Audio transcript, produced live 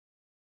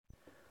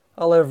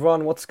Hello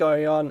everyone, what's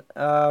going on?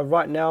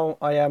 Right now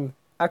I am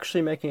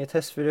actually making a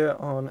test video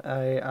on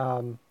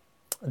a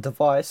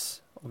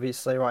device,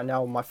 obviously right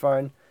now on my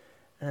phone,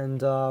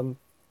 and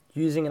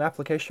using an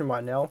application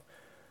right now,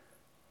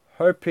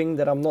 hoping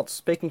that I'm not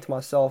speaking to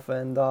myself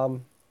and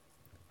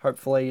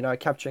hopefully,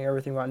 capturing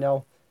everything right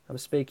now I'm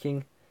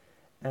speaking.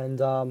 And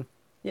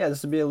yeah,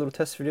 this will be a little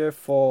test video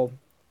for,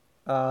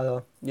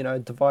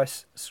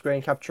 device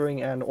screen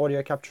capturing and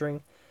audio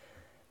capturing,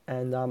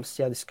 and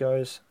see how this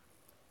goes.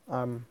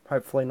 I'm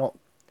hopefully not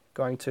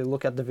going to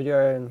look at the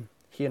video and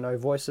hear no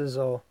voices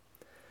or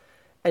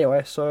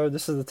anyway. So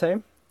this is the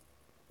team.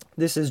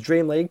 This is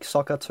Dream League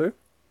Soccer 2.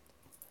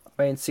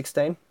 I mean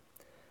 16.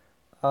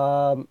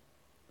 Um,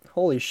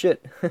 Holy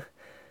shit!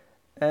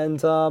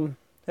 And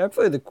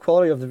hopefully the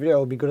quality of the video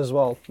will be good as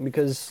well,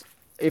 because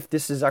if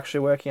this is actually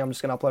working, I'm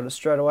just gonna upload it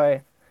straight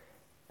away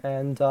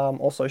and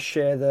also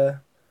share the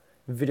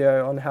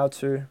video on how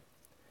to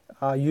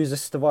use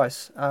this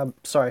device.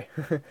 Sorry,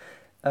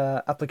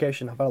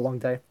 application. I've had a long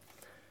day.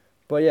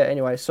 But yeah,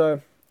 anyway, so,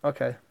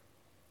 okay.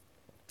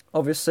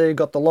 Obviously,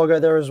 got the logo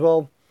there as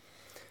well,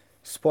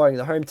 supporting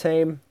the home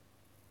team.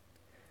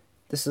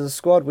 This is a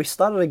squad. We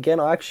started again.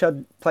 I actually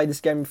had played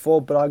this game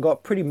before, but I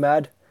got pretty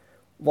mad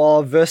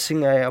while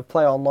versing a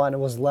player online. It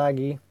was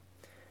laggy.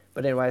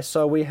 But anyway,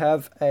 so we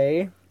have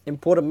a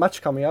important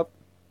match coming up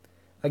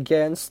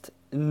against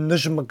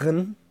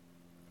Nijmegen.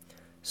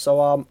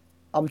 So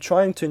I'm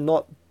trying to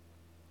not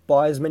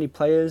buy as many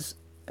players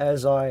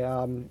as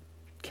I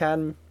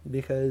can,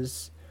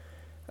 because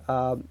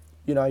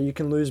you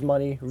can lose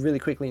money really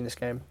quickly in this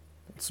game.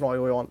 It's not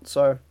what we want.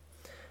 So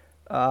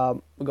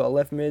we've got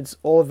left mids.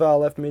 All of our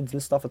left mids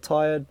and stuff are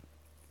tired.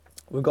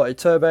 We've got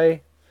Iturbe.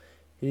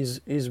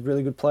 He's a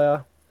really good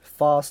player.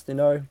 Fast,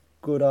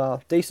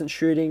 good, decent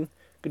shooting,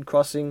 good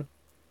crossing.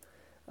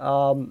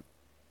 And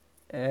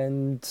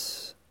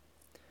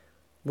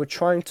we're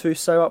trying to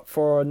save up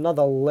for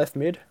another left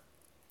mid.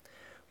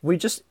 We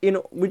just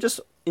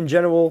in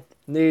general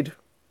need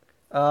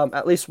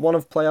at least one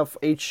of player for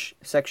each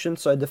section,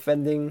 so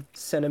defending,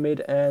 centre mid,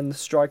 and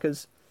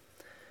strikers.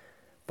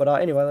 But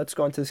anyway, let's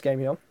go into this game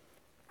here.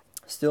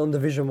 Still in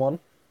Division 1.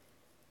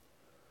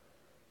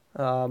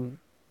 I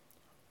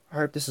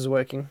hope this is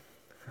working.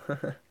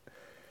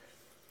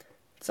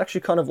 It's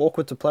actually kind of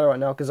awkward to play right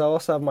now because I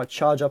also have my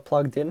charger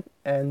plugged in,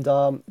 and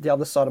the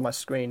other side of my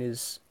screen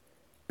is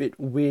a bit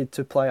weird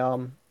to play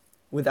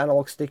with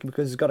analog stick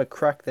because it's got a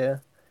crack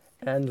there,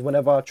 and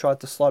whenever I try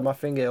to slide my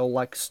finger, it'll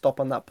like stop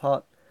on that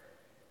part,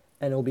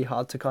 and it'll be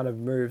hard to kind of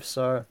move.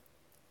 So,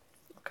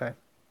 okay,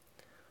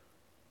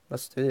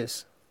 let's do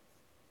this.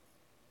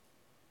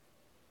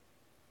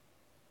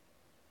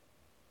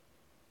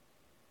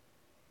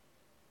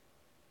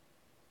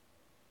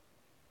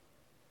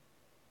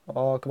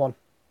 Oh, come on.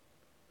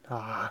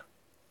 Ah.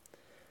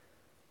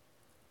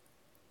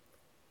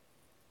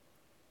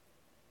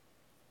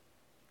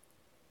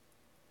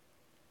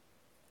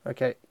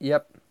 Okay,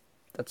 yep.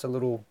 That's a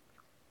little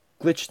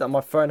glitch that my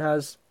phone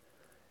has.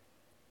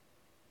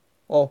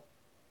 Oh,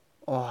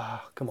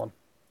 oh, come on.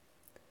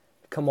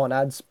 Come on,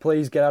 ads.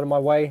 Please get out of my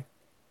way.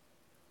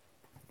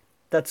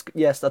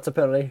 Yes, that's a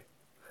penalty.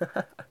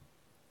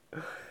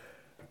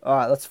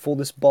 Alright, let's fool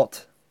this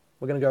bot.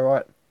 We're gonna go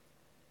right.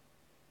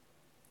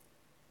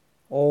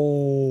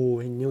 Oh,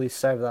 he nearly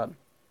saved that.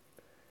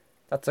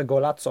 That's a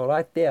golazzo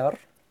right there.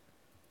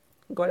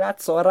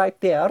 Golazzo right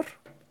there.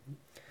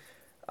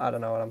 I don't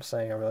know what I'm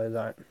saying, I really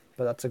don't.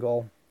 But that's a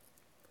goal.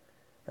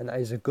 And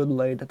that is a good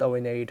lead that we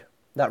need.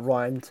 That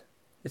rhymed.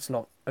 It's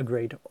not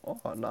agreed.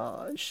 Oh,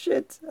 no.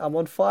 Shit. I'm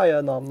on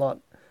fire. No, I'm not.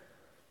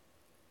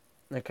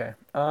 Okay.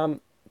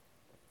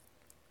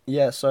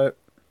 Yeah, so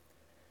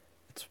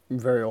it's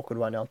very awkward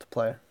right now to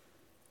play.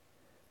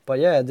 But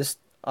yeah,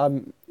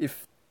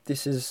 if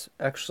this is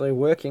actually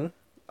working,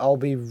 I'll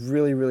be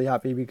really, really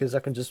happy because I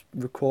can just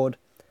record.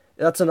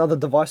 That's another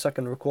device I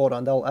can record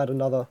on. They'll add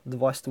another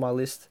device to my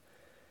list.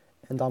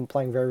 And I'm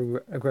playing very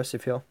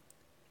aggressive here.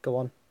 Go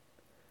on.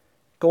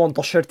 Go on,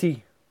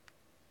 Dosherty.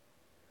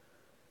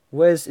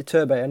 Where's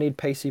Iturbe? I need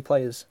pacey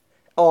players.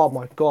 Oh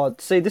my god.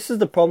 See, this is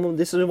the problem.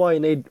 This is why you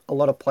need a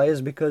lot of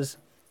players, because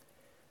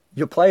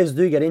your players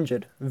do get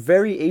injured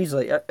very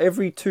easily.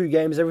 Every 2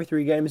 games, every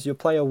 3 games, your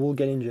player will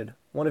get injured.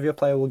 One of your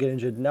player will get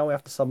injured. Now we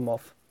have to sub them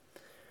off.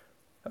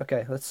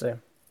 Okay, let's see.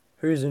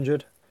 Who's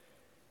injured?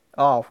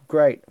 Oh,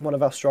 great. One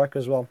of our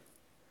strikers as well.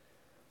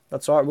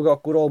 That's alright. We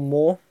got good old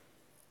Moore.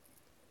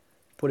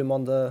 Put him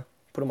on the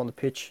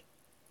pitch.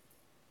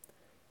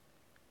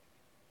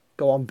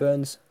 Go on,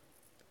 Burns.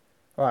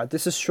 Alright,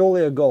 this is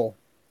surely a goal.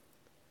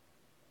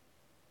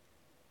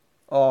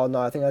 Oh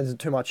no, I think that is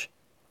too much.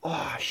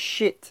 Oh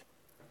shit.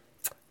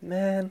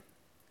 Man.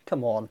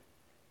 Come on.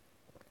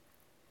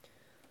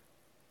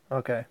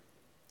 Okay.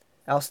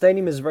 Our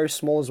stadium is very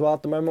small as well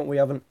at the moment. We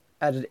haven't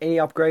added any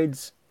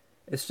upgrades.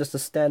 It's just a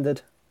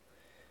standard.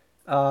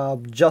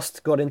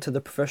 Just got into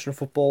the professional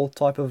football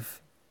type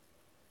of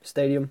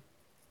stadium.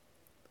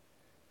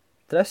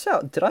 Did I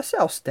say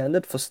our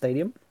standard for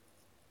stadium?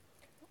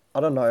 I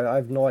don't know. I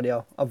have no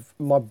idea.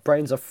 My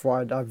brains are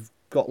fried. I've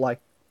got like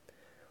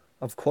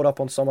I've caught up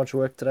on so much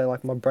work today,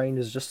 like my brain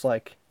is just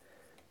like,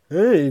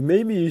 hey,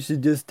 maybe you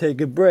should just take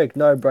a break.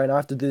 No, brain, I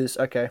have to do this.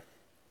 Okay.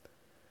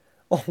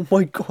 Oh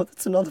my god,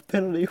 that's another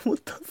penalty.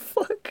 What the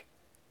fuck?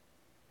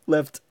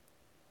 Left.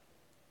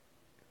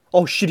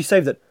 Oh shit, he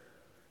saved it.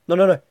 No,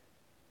 no, no.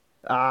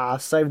 Ah,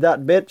 save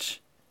that, bitch.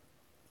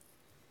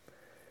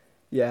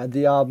 Yeah,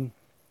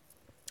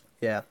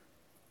 yeah.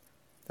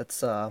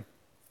 That's, I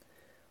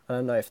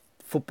don't know if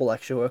football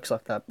actually works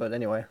like that, but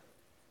anyway.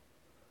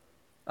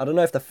 I don't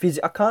know if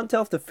I can't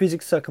tell if the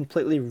physics are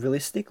completely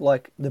realistic,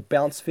 like the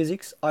bounce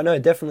physics. I know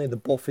definitely the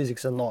ball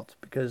physics are not,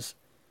 because,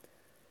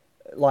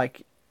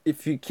 like,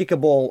 if you kick a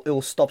ball, it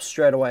will stop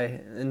straight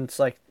away, and it's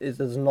like, it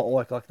does not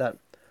work like that.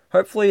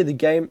 Hopefully the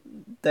game,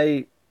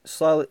 they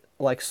slowly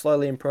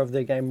improve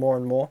their game more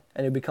and more,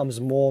 and it becomes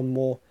more and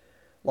more,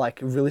 like,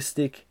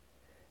 realistic,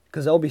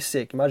 because they'll be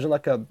sick. Imagine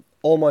like a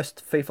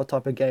almost FIFA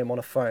type of game on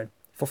a phone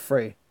for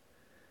free.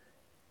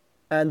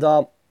 And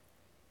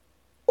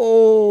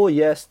oh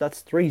yes,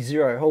 that's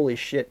 3-0. Holy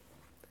shit.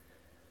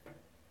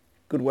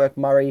 Good work,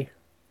 Murray.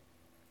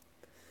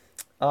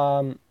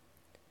 Um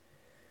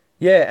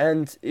yeah,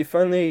 and if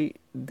only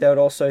they would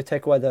also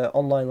take away the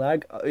online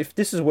lag. If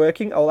this is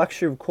working, I'll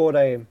actually record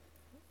a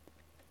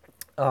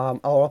I'll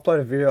upload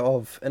a video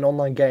of an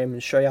online game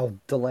and show you how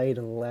delayed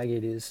and laggy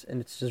it is,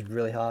 and it's just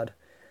really hard.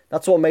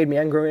 That's what made me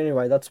angry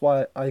anyway. That's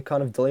why I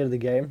kind of deleted the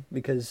game,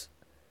 because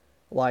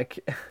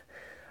like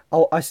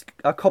I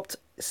copped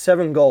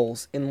 7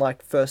 goals in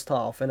like first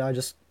half, and I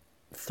just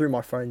threw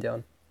my phone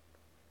down.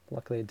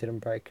 Luckily it didn't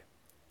break.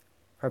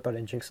 Hope I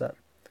didn't jinx that.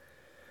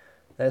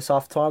 There's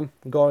half time,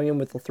 going in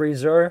with the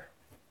 3-0.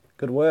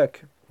 Good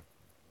work.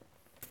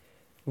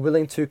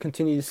 Willing to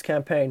continue this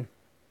campaign.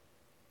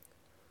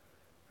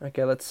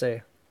 Okay, let's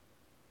see.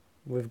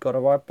 We've got a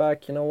right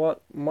back. You know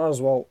what? Might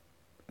as well.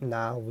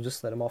 Nah, we'll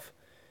just let him off.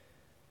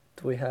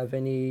 Do we have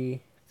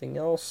anything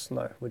else?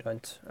 No, we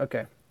don't.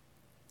 Okay.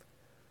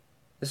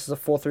 This is a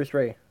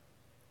 4-3-3.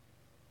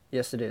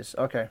 Yes, it is.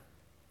 Okay.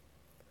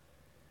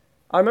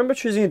 I remember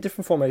choosing a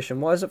different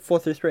formation. Why is it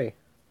 4-3-3?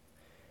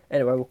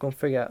 Anyway, we'll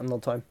configure out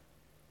another time.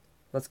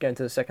 Let's get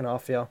into the second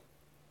half here.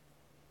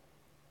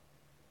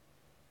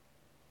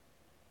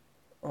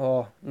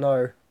 Oh,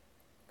 no.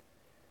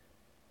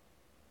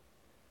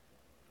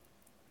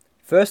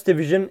 First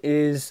division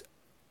is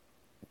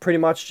pretty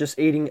much just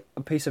eating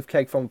a piece of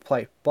cake from a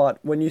plate. But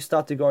when you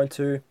start to go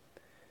into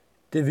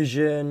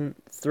Division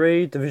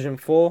 3, Division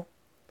 4,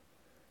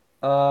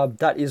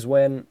 that is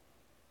when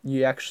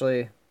you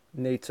actually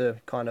need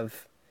to kind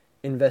of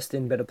invest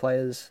in better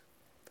players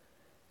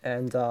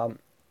and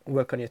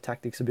work on your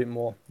tactics a bit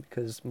more,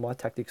 because my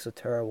tactics are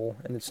terrible,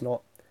 and it's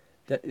not.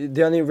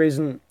 The only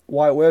reason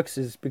why it works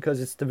is because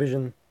it's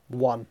Division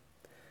 1.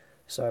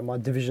 So my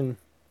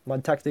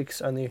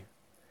tactics only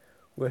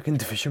work in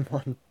Division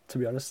 1, to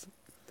be honest.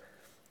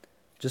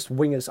 Just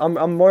wingers.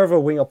 I'm more of a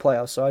winger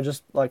player, so I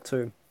just like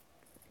to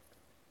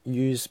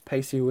use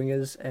pacey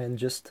wingers and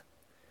just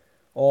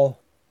more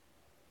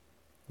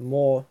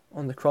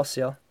on the cross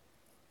here.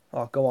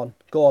 Oh, go on,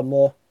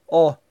 more.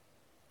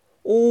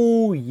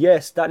 Oh,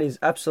 yes, that is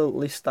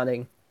absolutely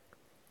stunning.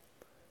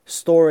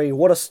 Story,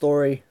 what a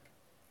story.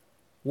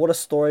 What a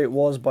story it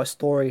was by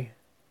Story.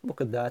 Look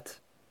at that.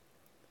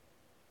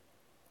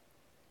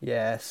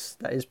 Yes,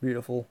 that is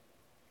beautiful.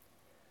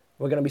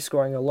 We're going to be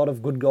scoring a lot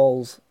of good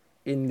goals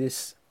in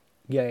this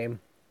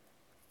game,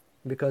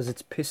 because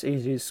it's piss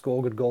easy to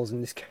score good goals in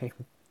this game.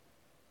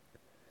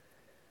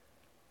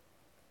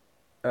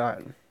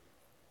 Alright.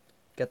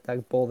 Get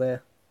that ball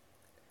there.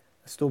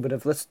 Let's do a bit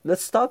of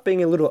let's start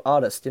being a little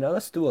artist, you know.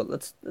 Let's do it.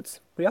 Let's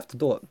we have to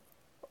do it.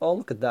 Oh,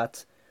 look at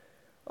that.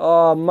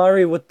 Oh,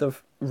 Murray with the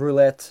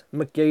roulette.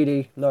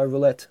 McGeady, no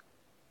roulette.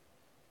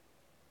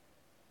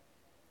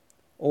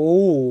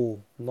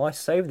 Oh, nice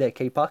save there,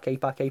 keeper.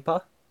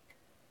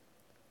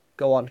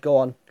 Go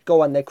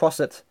on there, cross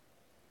it.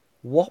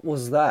 What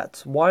was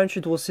that? Why don't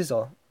you do a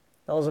scissor?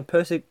 That was a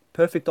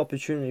perfect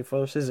opportunity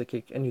for a scissor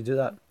kick, and you do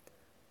that.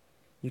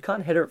 You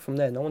can't header it from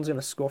there. No one's going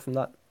to score from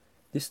that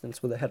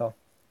distance with a header.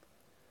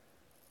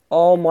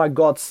 Oh my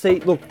god, see,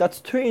 look,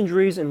 that's 2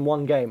 injuries in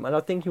one game, and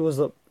I think he was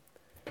a...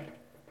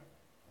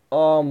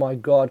 Oh my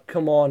god,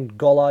 come on,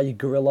 Gola, you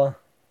gorilla.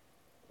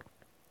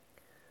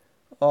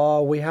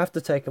 Oh, we have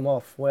to take him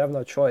off. We have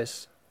no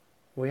choice.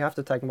 We have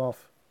to take him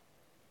off.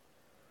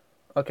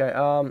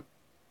 Okay,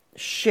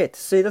 shit,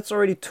 see, that's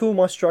already 2 of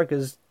my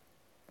strikers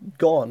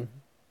gone.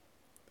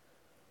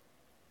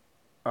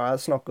 Alright,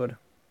 that's not good.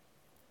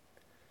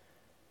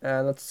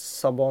 And let's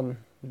sub on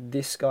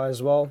this guy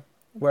as well.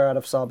 We're out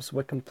of subs.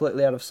 We're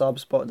completely out of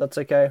subs, but that's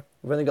okay.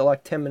 We've only got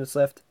like 10 minutes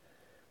left,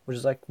 which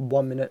is like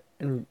 1 minute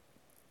in...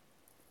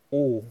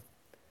 Oh,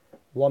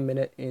 1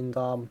 minute in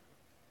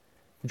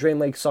Dream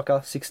League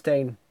Soccer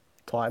 16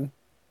 time.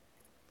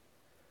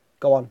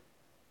 Go on.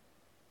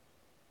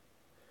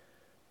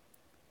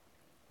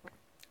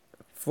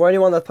 For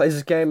anyone that plays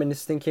this game and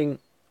is thinking,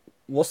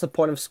 what's the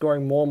point of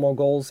scoring more and more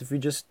goals if you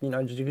just, you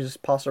can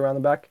just pass around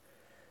the back?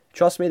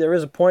 Trust me, there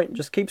is a point.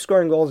 Just keep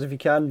scoring goals if you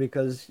can,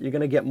 because you're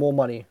going to get more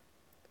money.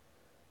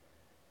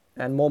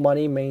 and more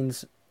money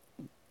means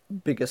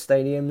bigger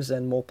stadiums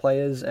and more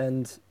players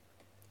and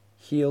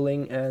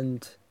healing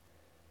and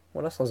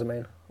what else does it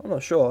mean? I'm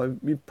not sure.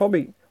 We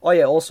probably oh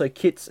yeah, also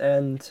kits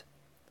and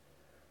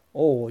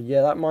oh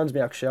yeah, that reminds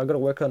me actually. I got to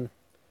work on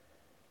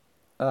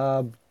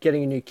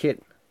getting a new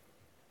kit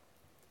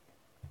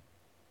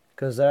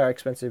because they are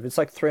expensive. It's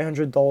like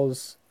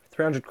 $300,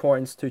 300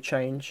 coins to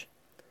change.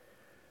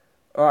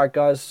 All right,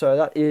 guys. So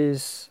that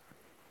is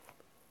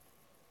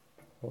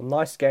a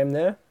nice game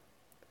there.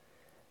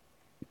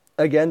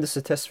 Again, this is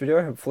a test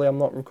video. Hopefully, I'm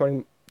not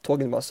talking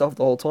to myself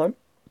the whole time.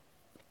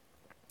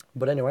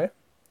 But anyway,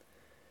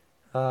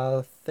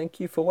 thank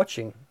you for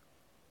watching.